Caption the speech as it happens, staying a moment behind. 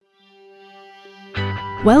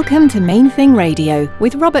Welcome to Main Thing Radio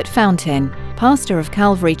with Robert Fountain, pastor of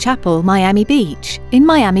Calvary Chapel, Miami Beach, in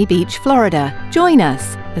Miami Beach, Florida. Join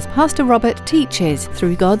us as Pastor Robert teaches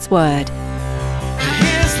through God's Word.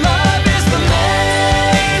 His love is the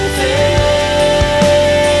main thing.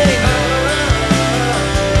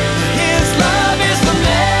 His love is the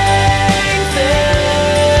main thing.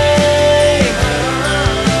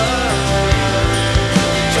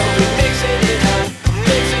 So we're mixing it up,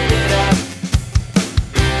 mixing it up.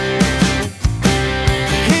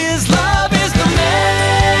 His love is the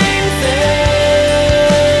main thing.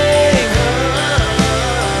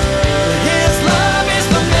 His love is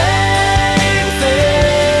the main thing.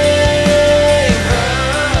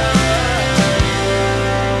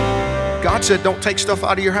 God said, don't take stuff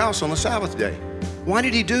out of your house on the Sabbath day. Why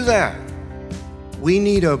did he do that? We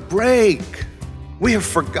need a break. We have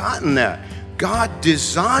forgotten that. God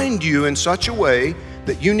designed you in such a way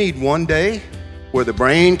that you need one day where the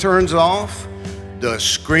brain turns off, the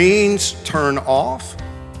screens turn off,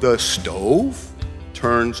 the stove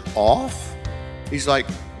turns off. He's like,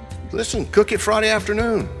 listen, cook it Friday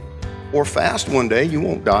afternoon or fast one day, you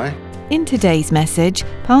won't die. In today's message,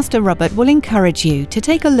 Pastor Robert will encourage you to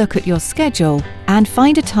take a look at your schedule and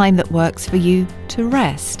find a time that works for you to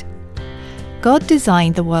rest. God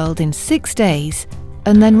designed the world in 6 days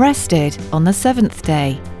and then rested on the seventh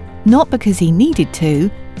day, not because he needed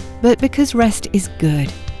to, but because rest is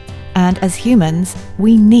good. And as humans,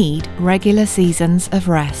 we need regular seasons of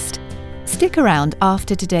rest. Stick around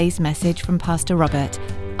after today's message from Pastor Robert.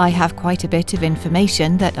 I have quite a bit of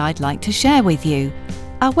information that I'd like to share with you.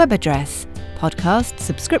 Our web address, podcast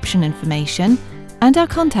subscription information, and our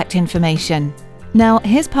contact information. Now,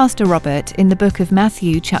 here's Pastor Robert in the book of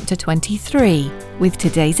Matthew chapter 23 with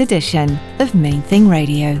today's edition of Main Thing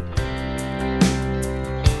Radio.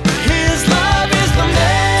 His love is the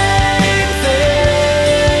main thing.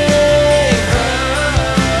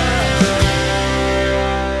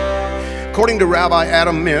 According to Rabbi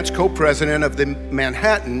Adam Mintz, co-president of the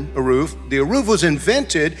Manhattan Eruv, the Eruv was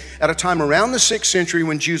invented at a time around the 6th century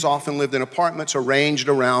when Jews often lived in apartments arranged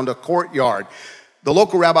around a courtyard. The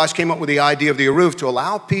local rabbis came up with the idea of the Eruv to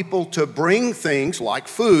allow people to bring things like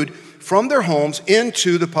food from their homes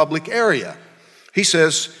into the public area. He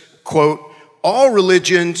says, quote, all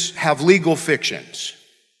religions have legal fictions.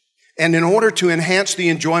 And in order to enhance the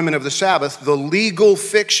enjoyment of the Sabbath, the legal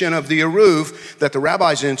fiction of the Eruv that the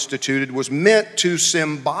rabbis instituted was meant to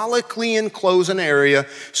symbolically enclose an area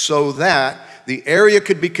so that the area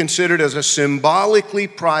could be considered as a symbolically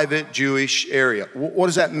private Jewish area. What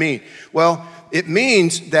does that mean? Well, it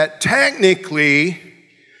means that technically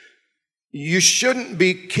you shouldn't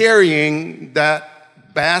be carrying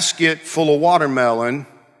that basket full of watermelon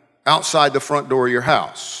outside the front door of your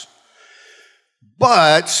house.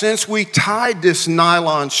 But since we tied this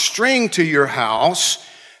nylon string to your house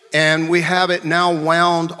and we have it now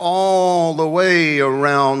wound all the way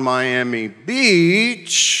around Miami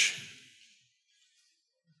Beach,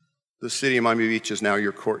 the city of Miami Beach is now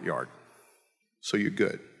your courtyard. So you're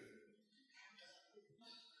good.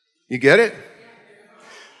 You get it?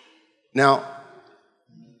 Now,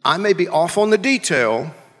 I may be off on the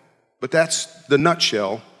detail, but that's the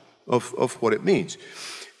nutshell of what it means.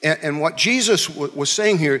 And what Jesus was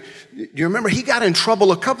saying here, you remember he got in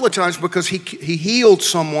trouble a couple of times because he healed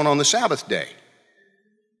someone on the Sabbath day.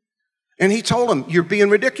 And he told him, you're being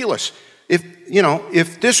ridiculous.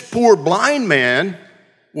 If this poor blind man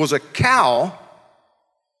was a cow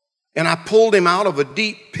and I pulled him out of a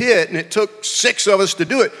deep pit and it took 6 of us to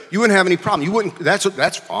do it, you wouldn't have any problem. You wouldn't, that's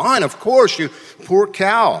fine, of course, you poor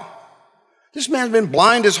cow. This man's been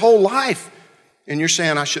blind his whole life. And you're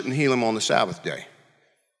saying I shouldn't heal him on the Sabbath day.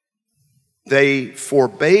 They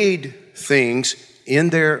forbade things in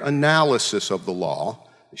their analysis of the law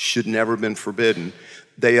that should never have been forbidden.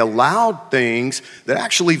 They allowed things that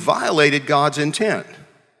actually violated God's intent.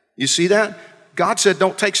 You see that? God said,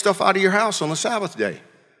 don't take stuff out of your house on the Sabbath day.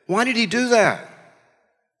 Why did he do that?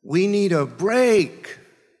 We need a break.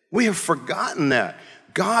 We have forgotten that.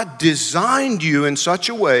 God designed you in such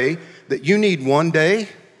a way that you need one day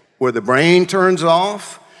where the brain turns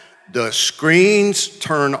off, the screens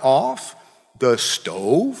turn off, the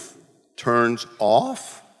stove turns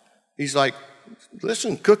off. He's like,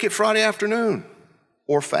 listen, cook it Friday afternoon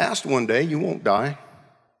or fast one day, you won't die.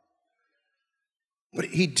 But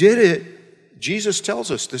he did it. Jesus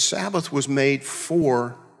tells us the Sabbath was made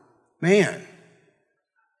for man,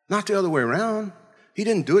 not the other way around. He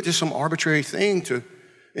didn't do it just some arbitrary thing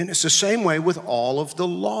and it's the same way with all of the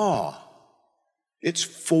law. It's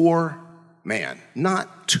for man,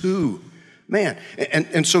 not to man.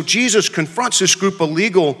 And so Jesus confronts this group of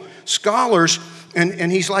legal scholars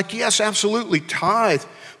And he's like, yes, absolutely, tithe,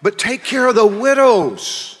 but take care of the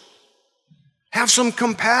widows. Have some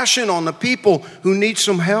compassion on the people who need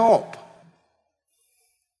some help.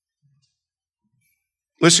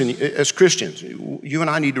 Listen, as Christians, you and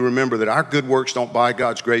I need to remember that our good works don't buy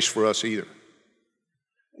God's grace for us either.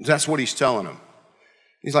 That's what he's telling them.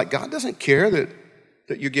 He's like, God doesn't care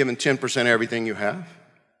that you're giving 10% of everything you have,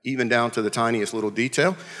 even down to the tiniest little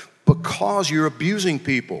detail, because you're abusing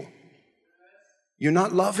people. You're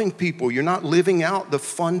not loving people. You're not living out the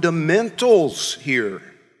fundamentals here.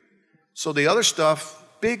 So the other stuff,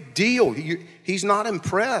 big deal. He's not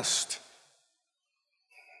impressed.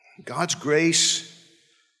 God's grace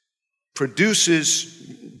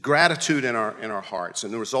produces gratitude in our hearts.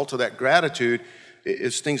 And the result of that gratitude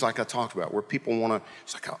is things like I talked about, where people want to,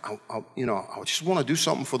 it's like, I just want to do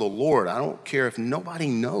something for the Lord. I don't care if nobody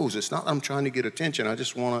knows. It's not I'm trying to get attention. I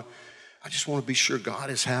just want to be sure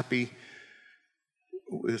God is happy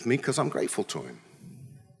with me because I'm grateful to him.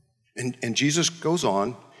 And Jesus goes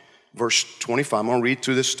on, verse 25, I'm going to read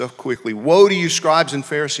through this stuff quickly. Woe to you, scribes and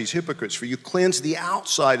Pharisees, hypocrites, for you cleanse the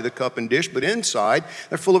outside of the cup and dish, but inside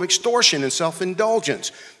they're full of extortion and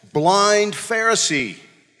self-indulgence. Blind Pharisee,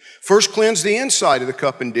 first cleanse the inside of the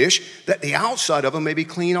cup and dish, that the outside of them may be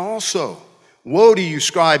clean also. Woe to you,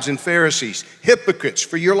 scribes and Pharisees, hypocrites,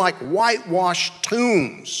 for you're like whitewashed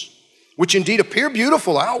tombs, which indeed appear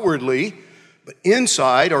beautiful outwardly, but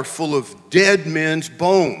inside are full of dead men's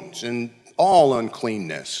bones and all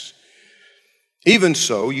uncleanness. Even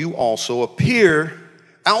so, you also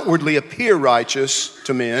outwardly appear righteous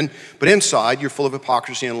to men, but inside you're full of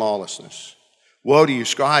hypocrisy and lawlessness. Woe to you,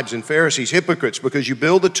 scribes and Pharisees, hypocrites, because you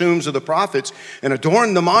build the tombs of the prophets and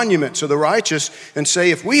adorn the monuments of the righteous, and say,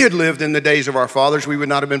 if we had lived in the days of our fathers, we would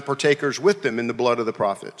not have been partakers with them in the blood of the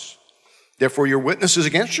prophets. Therefore, you're witnesses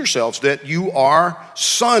against yourselves that you are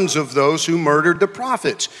sons of those who murdered the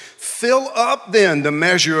prophets. Fill up then the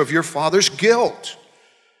measure of your father's guilt.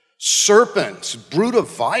 Serpents, brood of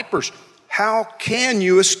vipers, how can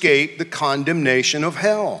you escape the condemnation of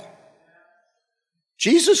hell?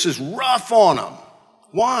 Jesus is rough on them.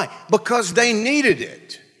 Why? Because they needed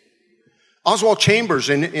it. Oswald Chambers,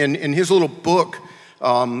 in his little book,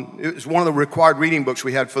 it was one of the required reading books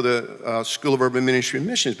we had for the School of Urban Ministry and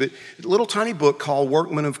Missions, but a little tiny book called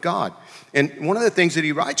Workmen of God. And one of the things that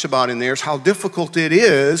he writes about in there is how difficult it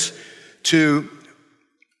is to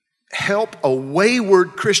help a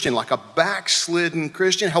wayward Christian, like a backslidden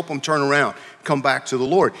Christian, help them turn around, come back to the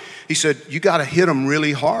Lord. He said, you got to hit them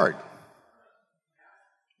really hard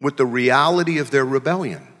with the reality of their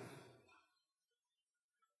rebellion.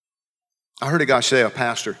 I heard a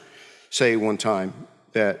pastor say one time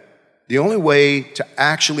that the only way to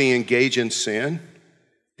actually engage in sin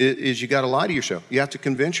is you got to lie to yourself. You have to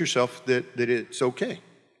convince yourself that it's okay.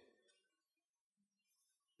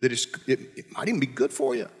 That it might even be good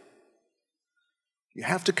for you. You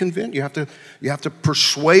have to convince, you have to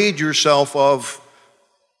persuade yourself of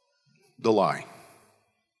the lie.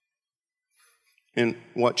 And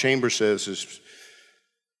what Chambers says is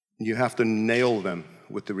you have to nail them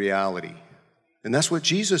with the reality. And that's what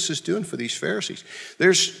Jesus is doing for these Pharisees.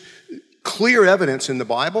 There's clear evidence in the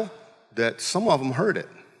Bible that some of them heard it.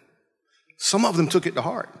 Some of them took it to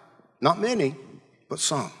heart. Not many, but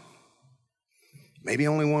some. Maybe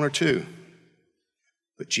only one or two.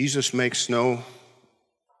 But Jesus makes no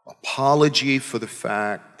apology for the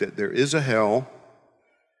fact that there is a hell,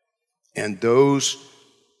 and those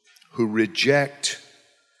who reject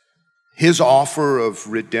his offer of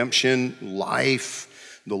redemption,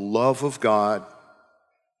 life, the love of God,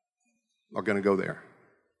 are going to go there.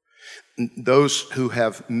 Those who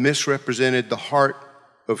have misrepresented the heart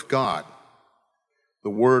of God, the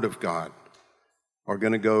Word of God, are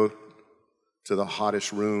going to go to the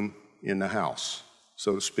hottest room in the house,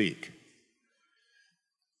 so to speak.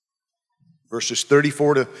 Verses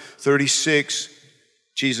 34 to 36,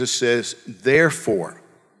 Jesus says, therefore,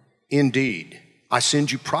 indeed, I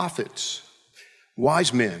send you prophets,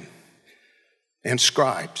 wise men, and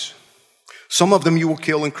scribes. Some of them you will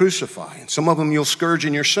kill and crucify, and some of them you'll scourge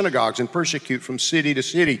in your synagogues and persecute from city to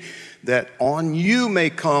city, that on you may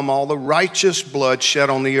come all the righteous blood shed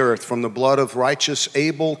on the earth, from the blood of righteous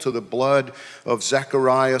Abel to the blood of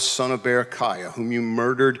Zechariah, son of Berechiah, whom you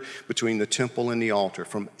murdered between the temple and the altar.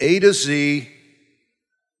 From A to Z,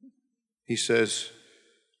 he says,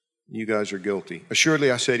 you guys are guilty.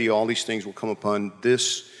 Assuredly, I say to you, all these things will come upon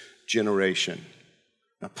this generation.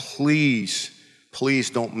 Now, please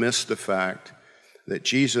don't miss the fact that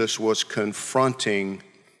Jesus was confronting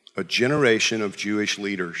a generation of Jewish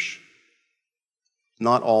leaders.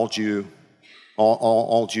 Not all Jews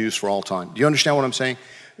for all time. Do you understand what I'm saying?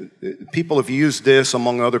 People have used this,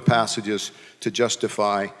 among other passages, to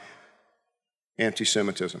justify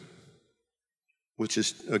anti-Semitism, which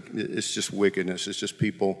is it's just wickedness. It's just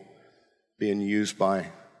people being used by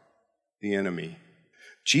the enemy.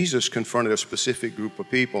 Jesus confronted a specific group of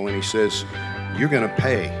people, and he says, you're going to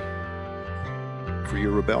pay for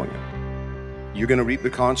your rebellion. You're going to reap the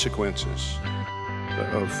consequences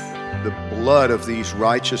of the blood of these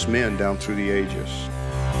righteous men down through the ages.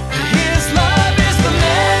 His love is the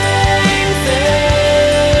main thing.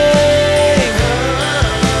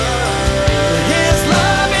 His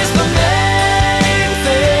love is the main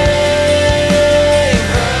thing.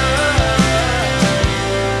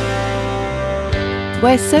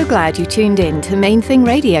 We're so glad you tuned in to Main Thing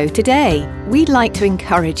Radio today. We'd like to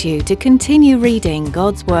encourage you to continue reading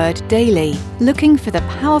God's Word daily, looking for the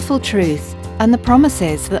powerful truth and the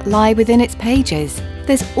promises that lie within its pages.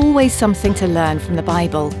 There's always something to learn from the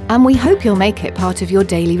Bible, and we hope you'll make it part of your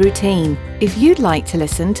daily routine. If you'd like to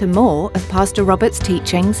listen to more of Pastor Robert's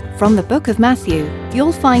teachings from the book of Matthew,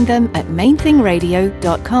 you'll find them at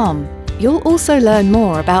mainthingradio.com. You'll also learn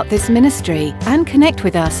more about this ministry and connect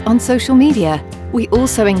with us on social media. We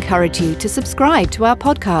also encourage you to subscribe to our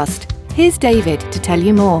podcast. Here's David to tell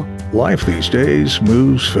you more. Life these days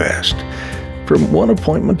moves fast. From one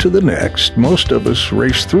appointment to the next, most of us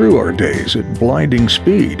race through our days at blinding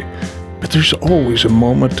speed. But there's always a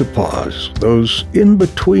moment to pause. Those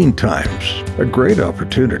in-between times are great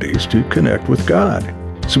opportunities to connect with God.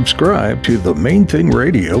 Subscribe to the Main Thing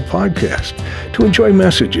Radio podcast to enjoy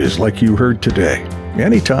messages like you heard today,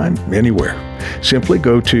 anytime, anywhere. Simply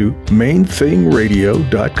go to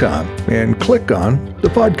mainthingradio.com and click on the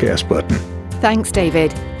podcast button. Thanks,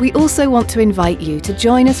 David. We also want to invite you to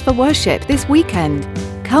join us for worship this weekend.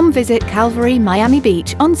 Come visit Calvary Miami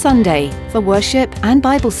Beach on Sunday for worship and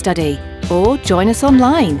Bible study, or join us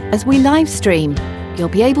online as we live stream. You'll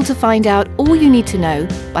be able to find out all you need to know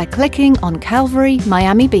by clicking on Calvary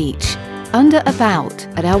Miami Beach under About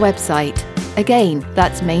at our website. Again,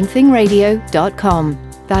 that's mainthingradio.com.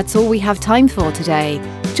 That's all we have time for today.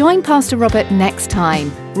 Join Pastor Robert next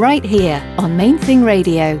time, right here on Main Thing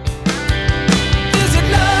Radio.